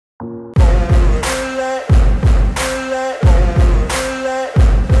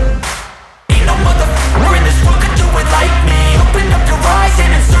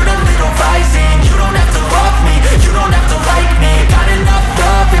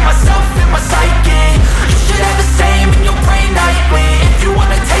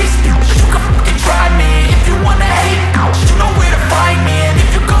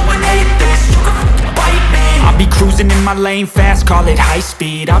my lane fast, call it high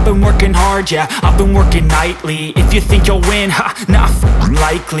speed. I've been working hard, yeah, I've been working nightly. If you think you'll win, ha, nah,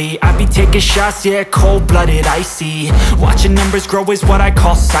 likely. I be taking shots, yeah, cold-blooded, icy. Watching numbers grow is what I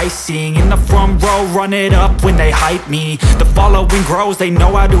call sightseeing. In the front row, run it up when they hype me. The following grows, they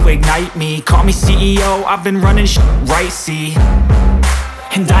know how to ignite me. Call me CEO, I've been running shit right, see.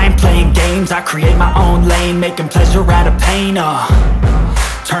 And I ain't playing games, I create my own lane, making pleasure out of pain,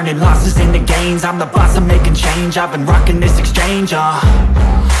 turning losses into gains. I'm the boss, I'm making change. I've been rocking this exchange,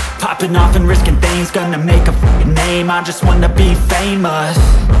 popping off and risking things. Gonna make a f***ing name. I just wanna be famous,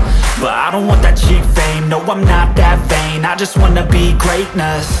 but I don't want that cheap fame. No, I'm not that vain. I just wanna be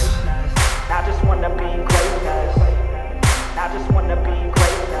greatness. I just wanna be greatness. I just wanna be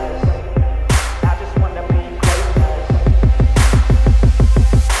greatness. I just wanna be greatness.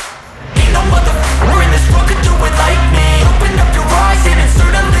 Ain't no motherfucker in this world could do it like me. Open up your eyes and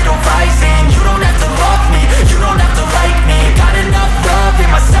insert a little rising. You don't have to love me, you don't have to like me. Got enough love in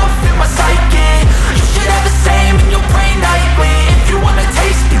myself, in my psyche. You should have the same in your brain nightly. If you wanna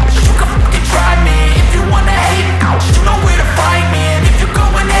taste me, you can fucking try me. If you wanna hate me, you know where to find me. And if you go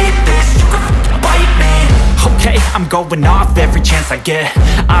and hate this, you can fucking bite me. Okay, I'm going off every chance I get.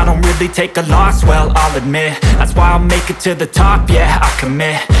 I don't really take a loss, well, I'll admit. That's why I'll make it to the top, yeah, I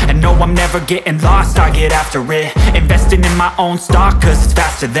commit. And no, I'm never getting lost, I get after it. Investing in my own stock, cause it's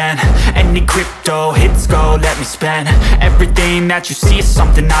faster than any crypto hits go, let me spend. Everything that you see is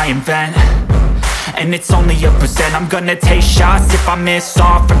something I invent, and it's only a percent. I'm gonna take shots, if I miss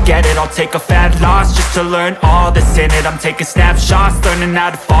all, forget it. I'll take a fat loss just to learn all that's in it. I'm taking snapshots, learning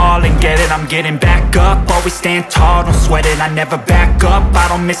how to fall and get it. I'm getting back up, always stand tall, don't sweat it. I never back up, I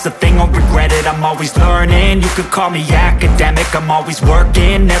don't miss a thing or regret it. I'm always learning, you could call me academic. I'm always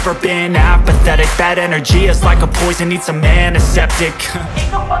working, never been apathetic. Bad energy is like a poison, needs some antiseptic.